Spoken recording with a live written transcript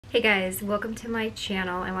Hey guys, welcome to my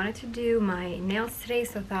channel. I wanted to do my nails today,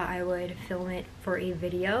 so I thought I would film it for a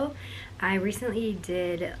video. I recently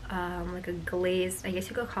did like a glazed, I guess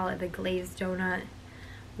you could call it the glazed donut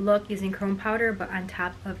look using chrome powder, but on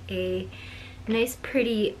top of a nice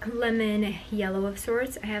pretty lemon yellow of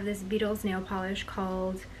sorts. I have this Beetles nail polish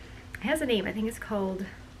called, it has a name, I think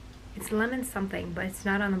it's lemon something, but it's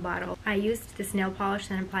not on the bottle. I used this nail polish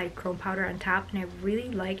and then applied chrome powder on top, and I really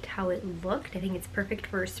liked how it looked. I think it's perfect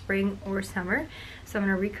for spring or summer. So I'm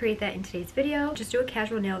going to recreate that in today's video. Just do a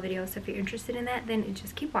casual nail video, so if you're interested in that, then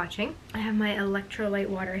just keep watching. I have my electrolyte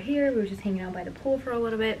water here. We were just hanging out by the pool for a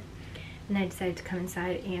little bit, and I decided to come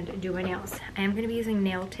inside and do my nails. I am going to be using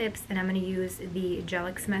nail tips, and I'm going to use the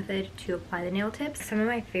Gelix method to apply the nail tips. Some of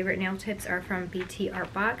my favorite nail tips are from BT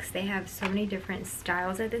Art Box. They have so many different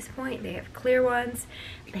styles at this point. They have clear ones,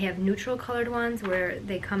 they have neutral colored ones where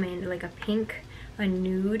they come in like a pink, a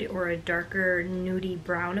nude, or a darker nudie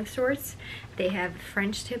brown of sorts. They have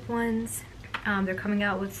French tip ones. They're coming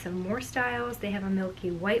out with some more styles. They have a milky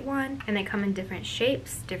white one, and they come in different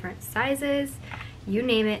shapes, different sizes. You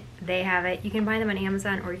name it, they have it. You can buy them on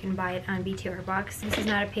Amazon or you can buy it on BT Art Box. This is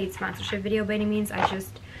not a paid sponsorship video by any means. I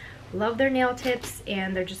just love their nail tips,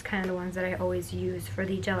 and they're just kind of the ones that I always use for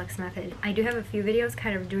the Gelix method. I do have a few videos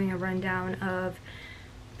kind of doing a rundown of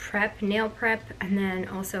prep, nail prep, and then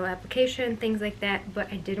also application, things like that.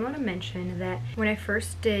 But I did want to mention that when I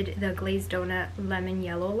first did the glazed donut lemon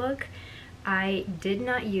yellow look, I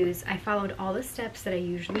followed all the steps that I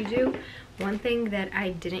usually do. One thing that I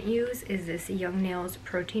didn't use is this Young Nails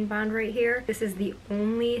protein bond right here. This is the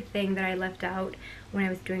only thing that I left out when I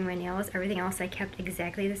was doing my nails. Everything else I kept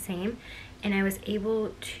exactly the same, and I was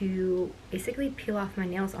able to basically peel off my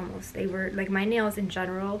nails almost. They were like, my nails in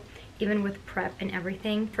general, even with prep and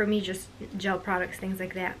everything, for me just gel products, things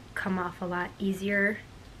like that, come off a lot easier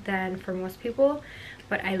than for most people.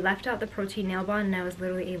 But I left out the protein nail bond, and I was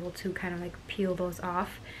literally able to kind of like peel those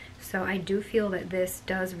off. So I do feel that this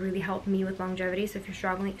does really help me with longevity. So if you're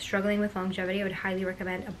struggling with longevity, I would highly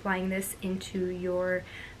recommend applying this into your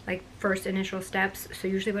like first initial steps. So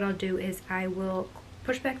usually what I'll do is I will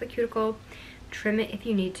push back the cuticle, trim it if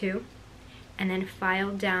you need to, and then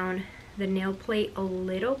file down the nail plate a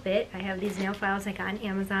little bit. I have these nail files I got on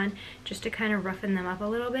Amazon just to kind of roughen them up a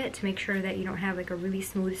little bit to make sure that you don't have like a really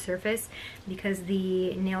smooth surface, because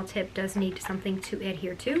the nail tip does need something to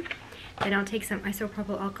adhere to. Then I'll take some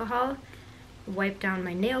isopropyl alcohol, wipe down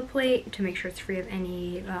my nail plate to make sure it's free of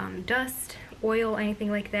any dust, oil,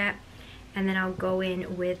 anything like that. And then I'll go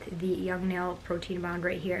in with the Young Nail protein bond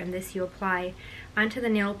right here, and this you apply onto the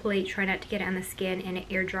nail plate. Try not to get it on the skin, and it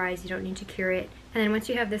air dries. You don't need to cure it. And then once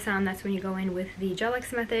you have this on, that's when you go in with the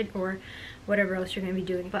Gelix method or whatever else you're going to be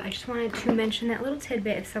doing. But I just wanted to mention that little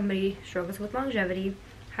tidbit. If somebody struggles with longevity,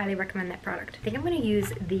 highly recommend that product. I think I'm going to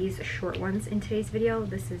use these short ones in today's video.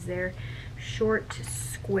 This is their short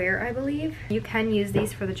square, I believe. You can use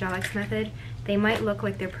these for the Gelix method. They might look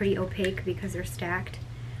like they're pretty opaque because they're stacked,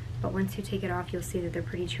 but once you take it off, you'll see that they're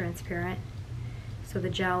pretty transparent. So the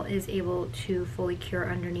gel is able to fully cure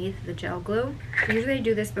underneath the gel glue. Usually I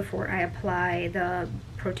do this before I apply the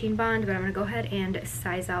protein bond, but I'm going to go ahead and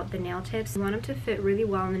size out the nail tips. You want them to fit really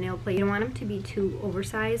well on the nail plate. You don't want them to be too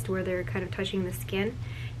oversized where they're kind of touching the skin,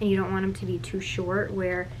 and you don't want them to be too short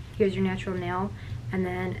where here's your natural nail and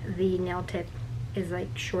then the nail tip is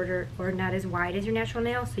like shorter or not as wide as your natural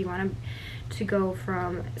nail. So you want them to go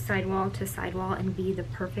from sidewall to sidewall and be the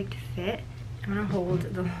perfect fit. I'm going to hold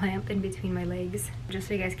the lamp in between my legs just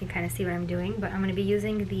so you guys can kind of see what I'm doing, but I'm going to be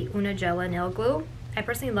using the Una Gela nail glue. I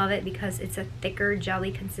personally love it because it's a thicker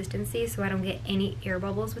jelly consistency, so I don't get any air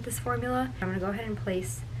bubbles with this formula. I'm going to go ahead and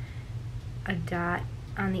place a dot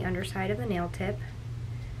on the underside of the nail tip,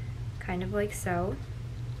 kind of like so,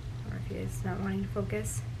 or if it's not wanting to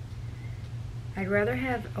focus. I'd rather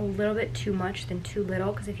have a little bit too much than too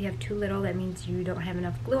little, because if you have too little, that means you don't have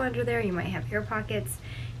enough glue under there. You might have air pockets.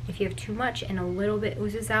 If you have too much and a little bit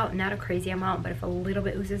oozes out, not a crazy amount, but if a little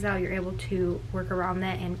bit oozes out, you're able to work around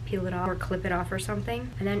that and peel it off or clip it off or something.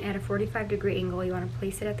 And then at a 45-degree angle, you want to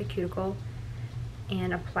place it at the cuticle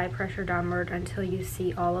and apply pressure downward until you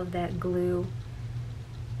see all of that glue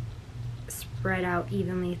spread out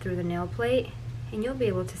evenly through the nail plate, and you'll be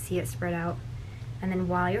able to see it spread out. And then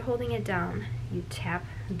while you're holding it down, you tap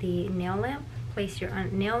the nail lamp, place your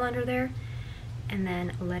nail under there, and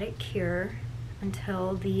then let it cure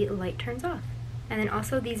until the light turns off. And then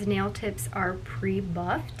also, these nail tips are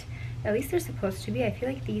pre-buffed. At least they're supposed to be. I feel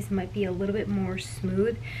like these might be a little bit more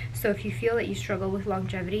smooth. So if you feel that you struggle with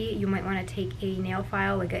longevity, you might want to take a nail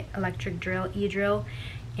file, like an electric drill, e-drill,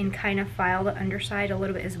 and kind of file the underside a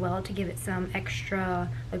little bit as well to give it some extra,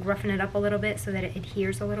 like roughen it up a little bit so that it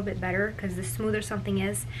adheres a little bit better, because the smoother something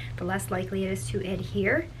is, the less likely it is to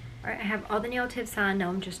adhere. Alright, I have all the nail tips on. Now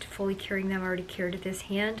I'm just fully curing them. I already cured with this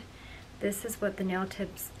hand. This is what the nail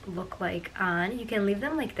tips look like on. You can leave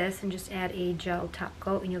them like this and just add a gel top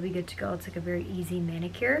coat and you'll be good to go. It's like a very easy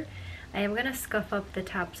manicure. I am going to scuff up the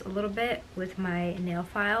tops a little bit with my nail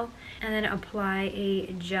file and then apply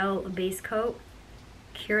a gel base coat,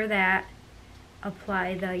 cure that,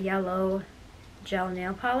 apply the yellow gel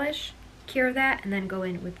nail polish, cure that, and then go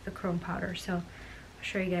in with the chrome powder. So I'll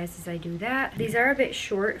show you guys as I do that. These are a bit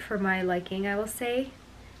short for my liking, I will say,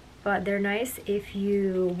 but they're nice if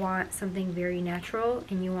you want something very natural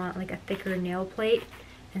and you want like a thicker nail plate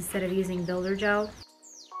instead of using builder gel.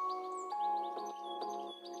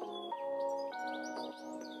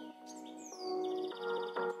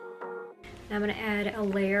 Now I'm going to add a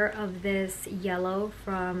layer of this yellow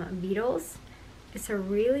from Beetles. It's a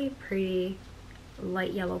really pretty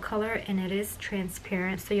light yellow color and it is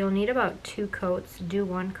transparent, so you'll need about 2 coats. Do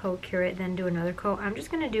 1 coat, cure it, then do another coat. I'm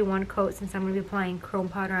just going to do 1 coat since I'm going to be applying chrome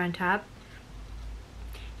powder on top.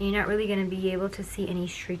 And you're not really going to be able to see any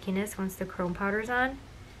streakiness once the chrome powder is on,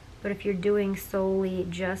 but if you're doing solely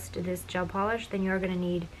just this gel polish, then you are going to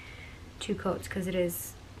need 2 coats because it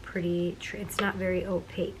is pretty, it's not very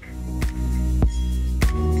opaque.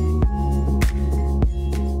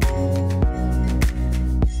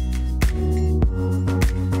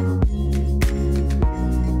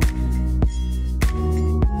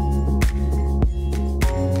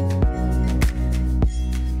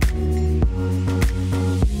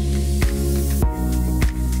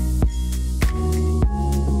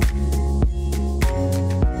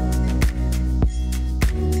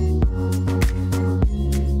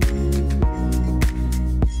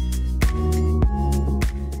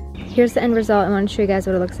 Here's the end result. I want to show you guys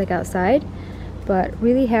what it looks like outside, but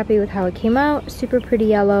really happy with how it came out. Super pretty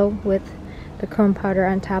yellow with the chrome powder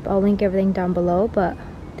on top. I'll link everything down below, but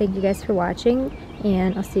thank you guys for watching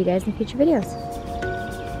and I'll see you guys in future videos.